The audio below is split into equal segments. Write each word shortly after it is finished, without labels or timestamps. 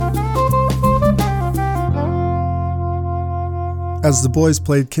As the boys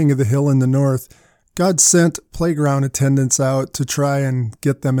played King of the Hill in the north, God sent playground attendants out to try and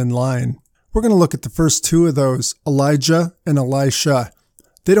get them in line. We're going to look at the first two of those, Elijah and Elisha.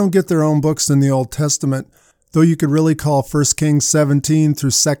 They don't get their own books in the Old Testament, though you could really call 1 Kings 17 through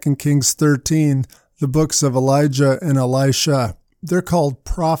 2 Kings 13 the books of Elijah and Elisha. They're called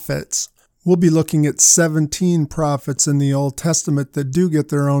prophets. We'll be looking at 17 prophets in the Old Testament that do get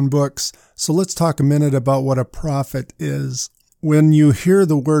their own books, so let's talk a minute about what a prophet is. When you hear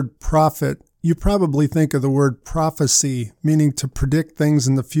the word prophet, you probably think of the word prophecy, meaning to predict things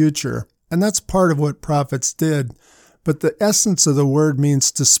in the future. And that's part of what prophets did. But the essence of the word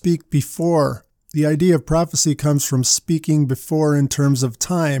means to speak before. The idea of prophecy comes from speaking before in terms of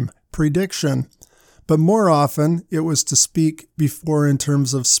time, prediction. But more often, it was to speak before in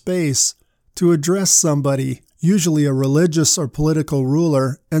terms of space, to address somebody, usually a religious or political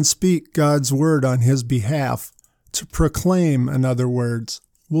ruler, and speak God's word on his behalf. To proclaim, in other words.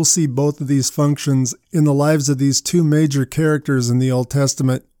 We'll see both of these functions in the lives of these two major characters in the Old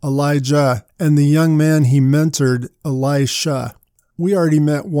Testament, Elijah and the young man he mentored, Elisha. We already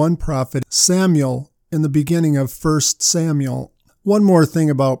met one prophet, Samuel, in the beginning of 1 Samuel. One more thing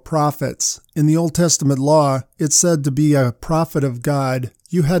about prophets. In the Old Testament law, it said to be a prophet of God,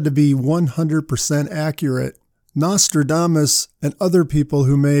 you had to be 100% accurate. Nostradamus and other people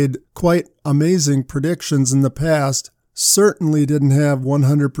who made quite amazing predictions in the past certainly didn't have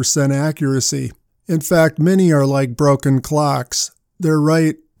 100% accuracy. In fact, many are like broken clocks. They're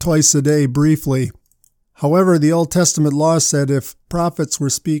right twice a day briefly. However, the Old Testament law said if prophets were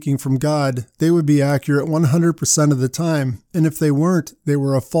speaking from God, they would be accurate 100% of the time. And if they weren't, they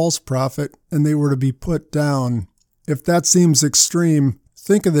were a false prophet and they were to be put down. If that seems extreme,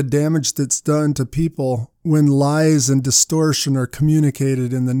 think of the damage that's done to people when lies and distortion are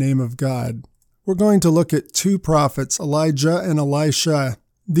communicated in the name of God. We're going to look at two prophets, Elijah and Elisha.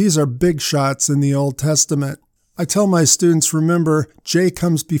 These are big shots in the Old Testament. I tell my students, remember, J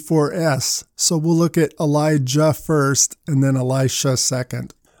comes before S, so we'll look at Elijah first and then Elisha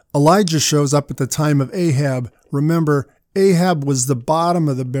second. Elijah shows up at the time of Ahab. Remember, Ahab was the bottom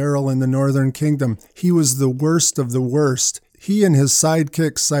of the barrel in the northern kingdom. He was the worst of the worst. He and his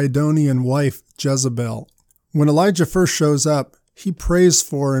sidekick Sidonian wife, Jezebel. When Elijah first shows up, he prays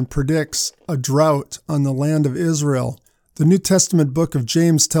for and predicts a drought on the land of Israel. The New Testament book of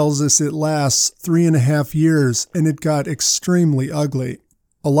James tells us it lasts 3.5 years, and it got extremely ugly.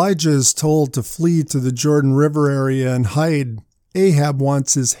 Elijah is told to flee to the Jordan River area and hide. Ahab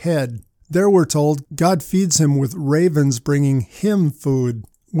wants his head. There we're told God feeds him with ravens bringing him food.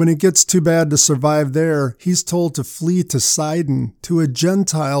 When it gets too bad to survive there, he's told to flee to Sidon, to a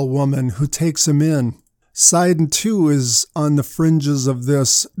Gentile woman who takes him in. Sidon, too, is on the fringes of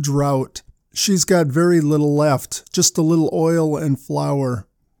this drought. She's got very little left, just a little oil and flour.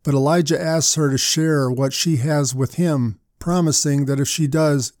 But Elijah asks her to share what she has with him, promising that if she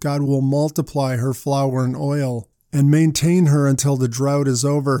does, God will multiply her flour and oil and maintain her until the drought is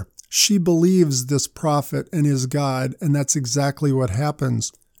over. She believes this prophet and his God, and that's exactly what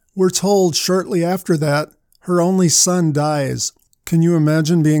happens. We're told shortly after that, her only son dies. Can you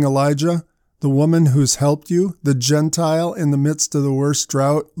imagine being Elijah? The woman who's helped you, the Gentile in the midst of the worst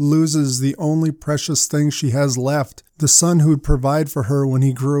drought, loses the only precious thing she has left, the son who'd provide for her when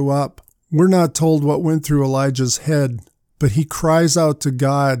he grew up. We're not told what went through Elijah's head, but he cries out to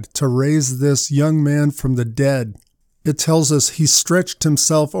God to raise this young man from the dead. It tells us he stretched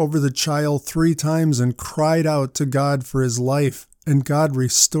himself over the child 3 times and cried out to God for his life, and God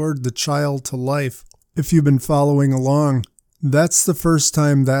restored the child to life. If you've been following along, that's the first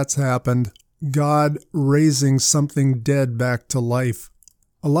time that's happened. God raising something dead back to life.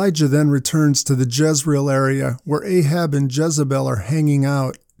 Elijah then returns to the Jezreel area where Ahab and Jezebel are hanging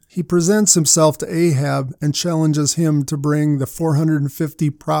out. He presents himself to Ahab and challenges him to bring the 450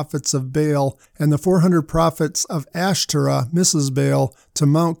 prophets of Baal and the 400 prophets of Ashtoreth, Mrs. Baal, to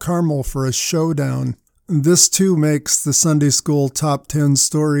Mount Carmel for a showdown. This too makes the Sunday School Top 10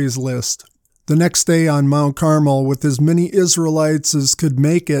 Stories list. The next day on Mount Carmel, with as many Israelites as could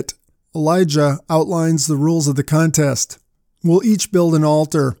make it, Elijah outlines the rules of the contest. We'll each build an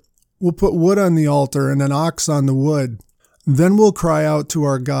altar. We'll put wood on the altar and an ox on the wood. Then we'll cry out to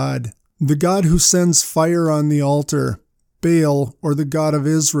our God, the God who sends fire on the altar, Baal, or the God of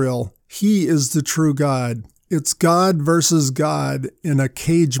Israel. He is the true God. It's God versus God in a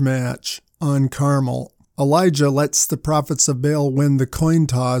cage match on Carmel. Elijah lets the prophets of Baal win the coin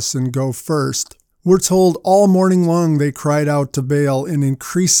toss and go first. We're told all morning long they cried out to Baal in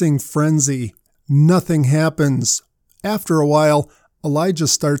increasing frenzy. Nothing happens. After a while, Elijah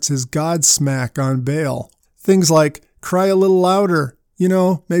starts his God smack on Baal. Things like, Cry a little louder.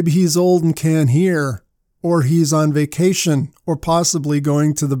 Maybe he's old and can't hear. Or he's on vacation, or possibly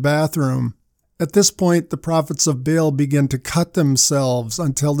going to the bathroom. At this point, the prophets of Baal begin to cut themselves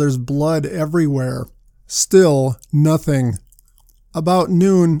until there's blood everywhere. Still, nothing. About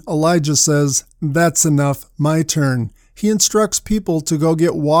noon, Elijah says, "That's enough, my turn." He instructs people to go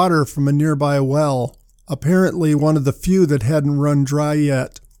get water from a nearby well, apparently one of the few that hadn't run dry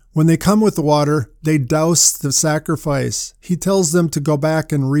yet. When they come with the water, they douse the sacrifice. He tells them to go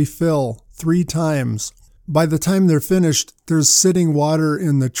back and refill 3 times. By the time they're finished, there's sitting water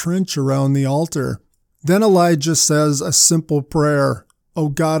in the trench around the altar. Then Elijah says a simple prayer. "O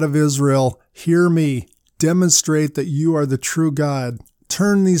God of Israel, hear me. Demonstrate that you are the true God.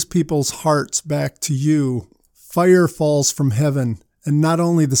 Turn these people's hearts back to you." Fire falls from heaven, and not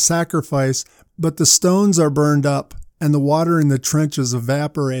only the sacrifice, but the stones are burned up, and the water in the trenches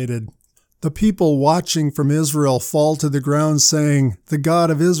evaporated. The people watching from Israel fall to the ground saying, "The God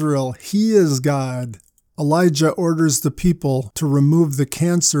of Israel, He is God." Elijah orders the people to remove the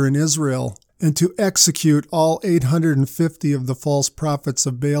cancer in Israel and to execute all 850 of the false prophets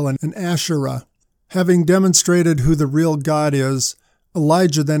of Baal and Asherah. Having demonstrated who the real God is,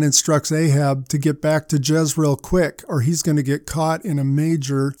 Elijah then instructs Ahab to get back to Jezreel quick, or he's going to get caught in a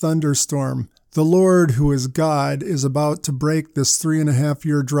major thunderstorm. The Lord, who is God, is about to break this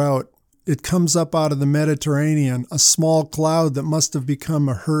 3.5-year drought. It comes up out of the Mediterranean, a small cloud that must have become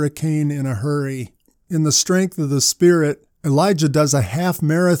a hurricane in a hurry. In the strength of the Spirit, Elijah does a half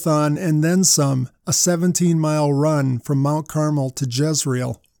marathon and then some, a 17-mile run from Mount Carmel to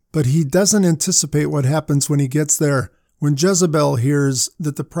Jezreel. But he doesn't anticipate what happens when he gets there. When Jezebel hears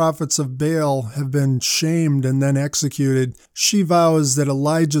that the prophets of Baal have been shamed and then executed, she vows that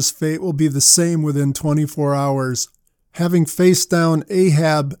Elijah's fate will be the same within 24 hours. Having faced down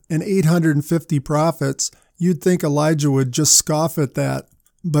Ahab and 850 prophets, you'd think Elijah would just scoff at that.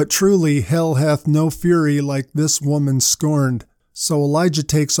 But truly, hell hath no fury like this woman scorned. So Elijah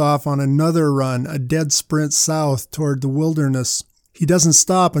takes off on another run, a dead sprint south toward the wilderness. He doesn't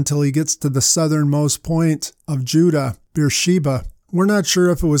stop until he gets to the southernmost point of Judah, Beersheba. We're not sure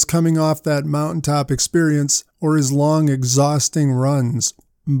if it was coming off that mountaintop experience or his long, exhausting runs.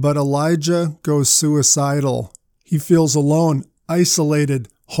 But Elijah goes suicidal. He feels alone, isolated,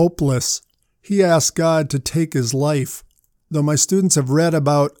 hopeless. He asks God to take his life. Though my students have read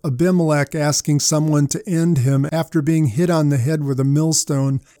about Abimelech asking someone to end him after being hit on the head with a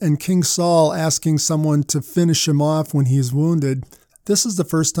millstone, and King Saul asking someone to finish him off when he's wounded, this is the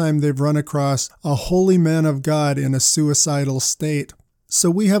first time they've run across a holy man of God in a suicidal state. So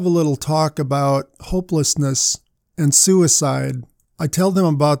we have a little talk about hopelessness and suicide. I tell them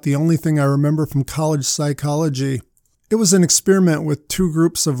about the only thing I remember from college psychology. It was an experiment with 2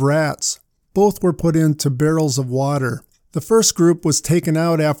 groups of rats. Both were put into barrels of water. The first group was taken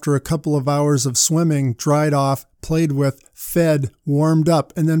out after a couple of hours of swimming, dried off, played with, fed, warmed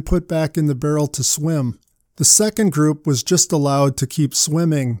up, and then put back in the barrel to swim. The second group was just allowed to keep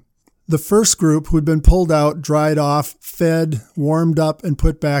swimming. The first group, who'd been pulled out, dried off, fed, warmed up, and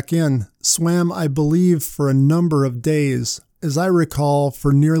put back in, swam, I believe, for a number of days, as I recall,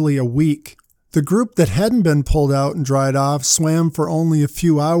 for nearly a week. The group that hadn't been pulled out and dried off swam for only a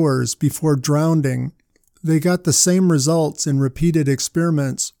few hours before drowning. They got the same results in repeated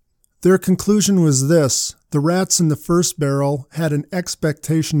experiments. Their conclusion was this: the rats in the first barrel had an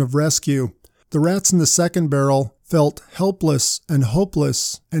expectation of rescue. The rats in the second barrel felt helpless and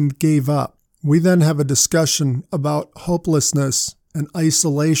hopeless and gave up. We then have a discussion about hopelessness and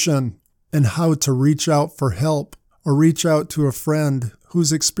isolation and how to reach out for help or reach out to a friend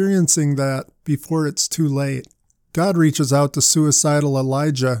who's experiencing that before it's too late. God reaches out to suicidal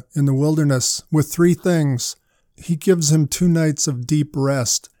Elijah in the wilderness with 3 things. He gives him 2 nights of deep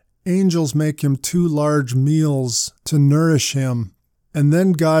rest. Angels make him 2 large meals to nourish him. And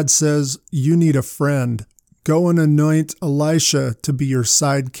then God says, you need a friend. Go and anoint Elisha to be your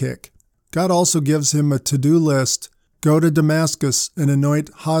sidekick. God also gives him a to-do list. Go to Damascus and anoint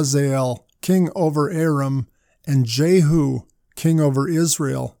Hazael, king over Aram, and Jehu, king over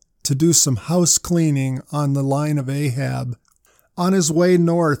Israel, to do some house cleaning on the line of Ahab. On his way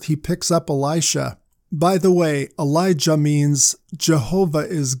north, he picks up Elisha. By the way, Elijah means Jehovah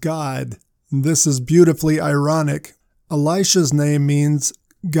is God. This is beautifully ironic. Elisha's name means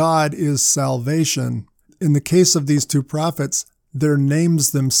God is salvation. In the case of these 2 prophets, their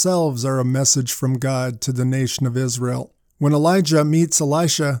names themselves are a message from God to the nation of Israel. When Elijah meets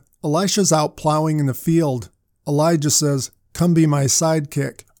Elisha, Elisha's out plowing in the field. Elijah says, "Come be my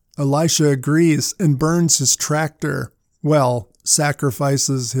sidekick." Elisha agrees and burns his tractor. Well,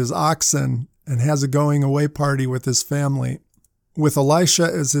 sacrifices his oxen and has a going-away party with his family. With Elisha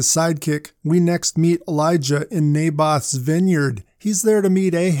as his sidekick, we next meet Elijah in Naboth's vineyard. He's there to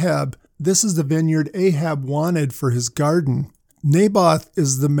meet Ahab. This is the vineyard Ahab wanted for his garden. Naboth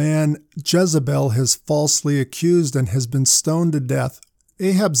is the man Jezebel has falsely accused and has been stoned to death.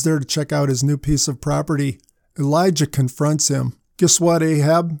 Ahab's there to check out his new piece of property. Elijah confronts him. Guess what,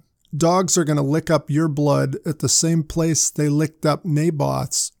 Ahab? Dogs are going to lick up your blood at the same place they licked up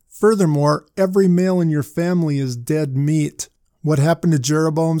Naboth's. Furthermore, every male in your family is dead meat. What happened to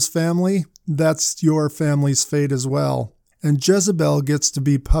Jeroboam's family? That's your family's fate as well. And Jezebel gets to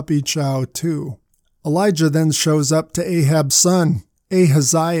be puppy chow too. Elijah then shows up to Ahab's son,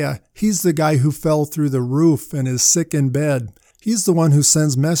 Ahaziah. He's the guy who fell through the roof and is sick in bed. He's the one who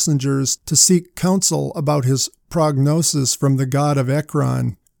sends messengers to seek counsel about his prognosis from the god of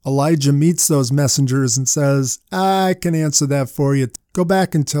Ekron. Elijah meets those messengers and says, I can answer that for you. Go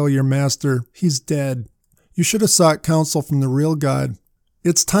back and tell your master he's dead. You should have sought counsel from the real God.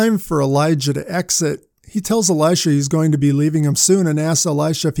 It's time for Elijah to exit. He tells Elisha he's going to be leaving him soon and asks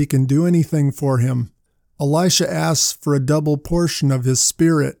Elisha if he can do anything for him. Elisha asks for a double portion of his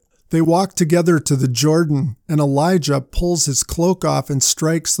spirit. They walk together to the Jordan, and Elijah pulls his cloak off and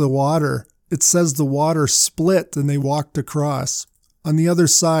strikes the water. It says the water split and they walked across. On the other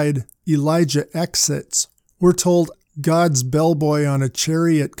side, Elijah exits. We're told God's bellboy on a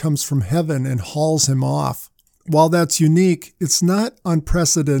chariot comes from heaven and hauls him off. While that's unique, it's not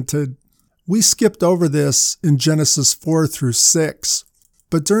unprecedented. We skipped over this in Genesis 4 through 6.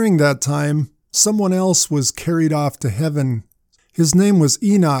 But during that time, someone else was carried off to heaven. His name was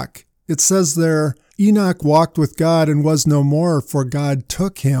Enoch. It says there, Enoch walked with God and was no more, for God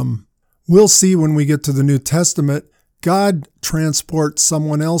took him. We'll see when we get to the New Testament, God transports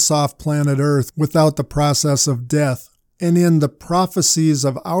someone else off planet Earth without the process of death. And in the prophecies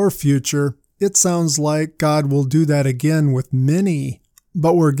of our future, it sounds like God will do that again with many.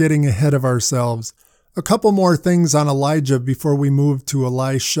 But we're getting ahead of ourselves. A couple more things on Elijah before we move to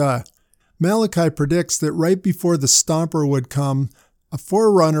Elisha. Malachi predicts that right before the Stomper would come, a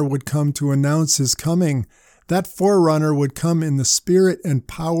forerunner would come to announce his coming. That forerunner would come in the spirit and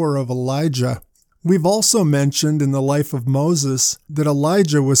power of Elijah. We've also mentioned in the life of Moses that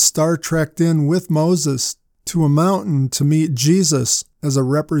Elijah was Star Trekked in with Moses to a mountain to meet Jesus as a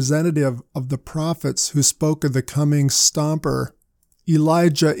representative of the prophets who spoke of the coming Stomper.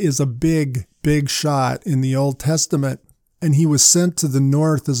 Elijah is a big shot in the Old Testament, and he was sent to the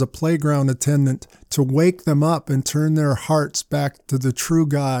north as a playground attendant to wake them up and turn their hearts back to the true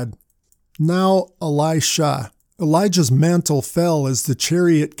God. Now Elisha. Elijah's mantle fell as the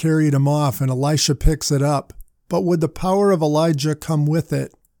chariot carried him off, and Elisha picks it up. But would the power of Elijah come with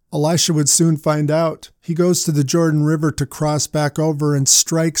it? Elisha would soon find out. He goes to the Jordan River to cross back over and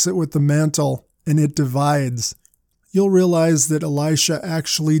strikes it with the mantle, and it divides. You'll realize that Elisha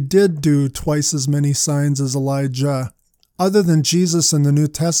actually did do twice as many signs as Elijah. Other than Jesus in the New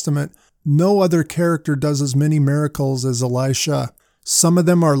Testament, no other character does as many miracles as Elisha. Some of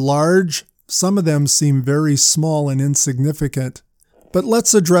them are large, some of them seem very small and insignificant. But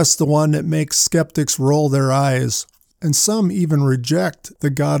let's address the one that makes skeptics roll their eyes, and some even reject the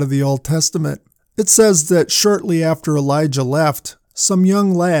God of the Old Testament. It says that shortly after Elijah left, some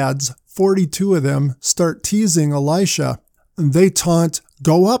young lads, 42 of them, start teasing Elisha. They taunt,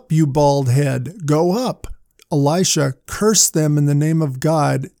 "Go up, you bald head, go up." Elisha cursed them in the name of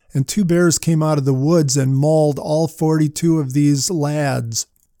God, and 2 bears came out of the woods and mauled all 42 of these lads.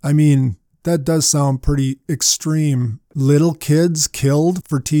 I mean, that does sound pretty extreme. Little kids killed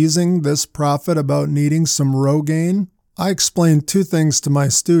for teasing this prophet about needing some Rogaine? I explained 2 things to my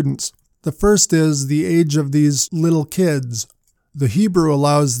students. The first is the age of these little kids. The Hebrew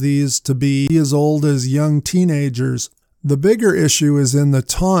allows these to be as old as young teenagers. The bigger issue is in the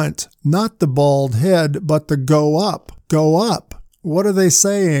taunt, not the bald head, but the go up. Go up. What are they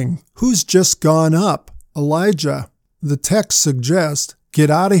saying? Who's just gone up? Elijah. The text suggests, get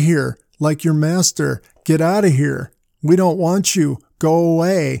out of here, like your master. Get out of here. We don't want you. Go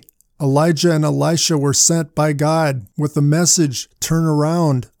away. Elijah and Elisha were sent by God with the message, turn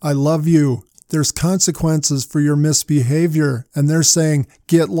around. I love you. There's consequences for your misbehavior, and they're saying,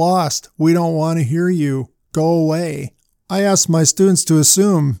 get lost. We don't want to hear you. Go away. I asked my students to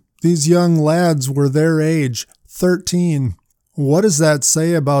assume these young lads were their age, 13. What does that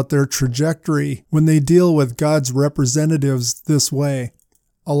say about their trajectory when they deal with God's representatives this way?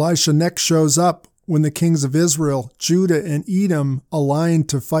 Elisha next shows up when the kings of Israel, Judah, and Edom align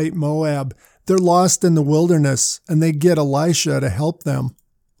to fight Moab. They're lost in the wilderness, and they get Elisha to help them.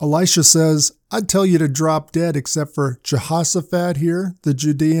 Elisha says, I'd tell you to drop dead except for Jehoshaphat here, the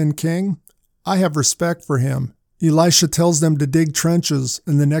Judean king. I have respect for him. Elisha tells them to dig trenches,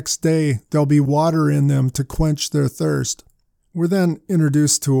 and the next day there'll be water in them to quench their thirst. We're then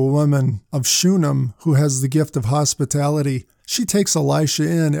introduced to a woman of Shunem who has the gift of hospitality. She takes Elisha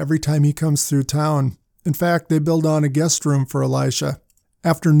in every time he comes through town. In fact, they build on a guest room for Elisha.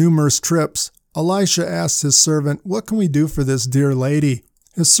 After numerous trips, Elisha asks his servant, "What can we do for this dear lady?"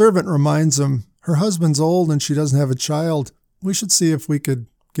 His servant reminds him, "Her husband's old and she doesn't have a child. We should see if we could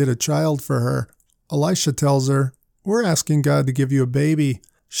get a child for her." Elisha tells her, "We're asking God to give you a baby."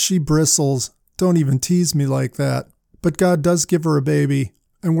 She bristles, "Don't even tease me like that." But God does give her a baby,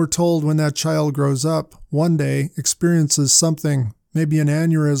 and we're told when that child grows up, one day experiences something, maybe an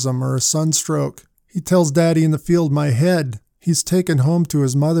aneurysm or a sunstroke. He tells Daddy in the field, "My head." He's taken home to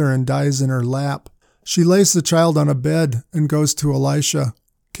his mother and dies in her lap. She lays the child on a bed and goes to Elisha.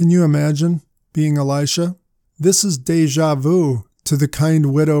 Can you imagine being Elisha? This is déjà vu to the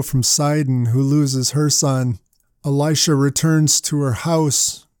kind widow from Sidon who loses her son. Elisha returns to her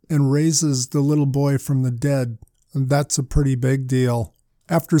house and raises the little boy from the dead. And that's a pretty big deal.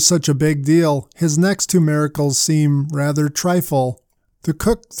 After such a big deal, his next two miracles seem rather trifle. The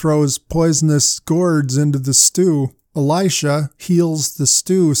cook throws poisonous gourds into the stew. Elisha heals the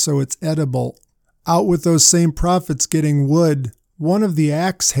stew so it's edible. Out with those same prophets getting wood. One of the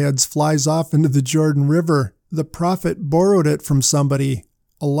axe heads flies off into the Jordan River. The prophet borrowed it from somebody.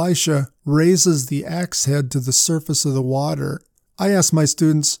 Elisha raises the axe head to the surface of the water. I ask my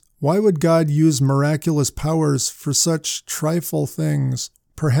students, why would God use miraculous powers for such trifle things?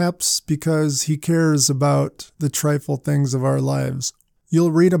 Perhaps because he cares about the trifle things of our lives.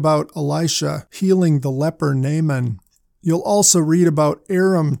 You'll read about Elisha healing the leper Naaman. You'll also read about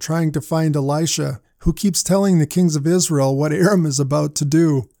Aram trying to find Elisha, who keeps telling the kings of Israel what Aram is about to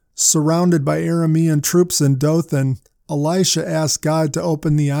do. Surrounded by Aramean troops in Dothan, Elisha asks God to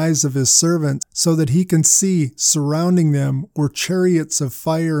open the eyes of his servant so that he can see surrounding them were chariots of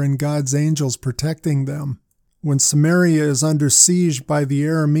fire and God's angels protecting them. When Samaria is under siege by the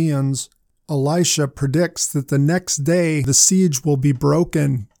Arameans, Elisha predicts that the next day the siege will be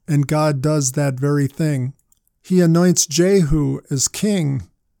broken, and God does that very thing. He anoints Jehu as king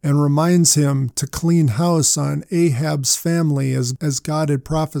and reminds him to clean house on Ahab's family as God had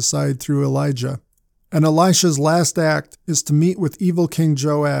prophesied through Elijah. And Elisha's last act is to meet with evil King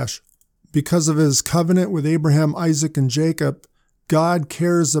Joash. Because of his covenant with Abraham, Isaac, and Jacob, God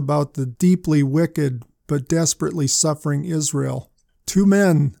cares about the deeply wicked but desperately suffering Israel. Two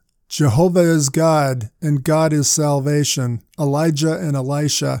men, Jehovah is God and God is salvation, Elijah and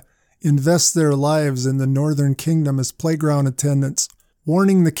Elisha, invest their lives in the northern kingdom as playground attendants,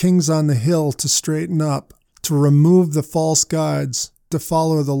 warning the kings on the hill to straighten up, to remove the false gods, to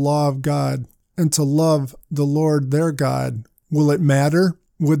follow the law of God, and to love the Lord their God. Will it matter?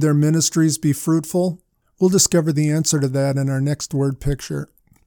 Would their ministries be fruitful? We'll discover the answer to that in our next word picture.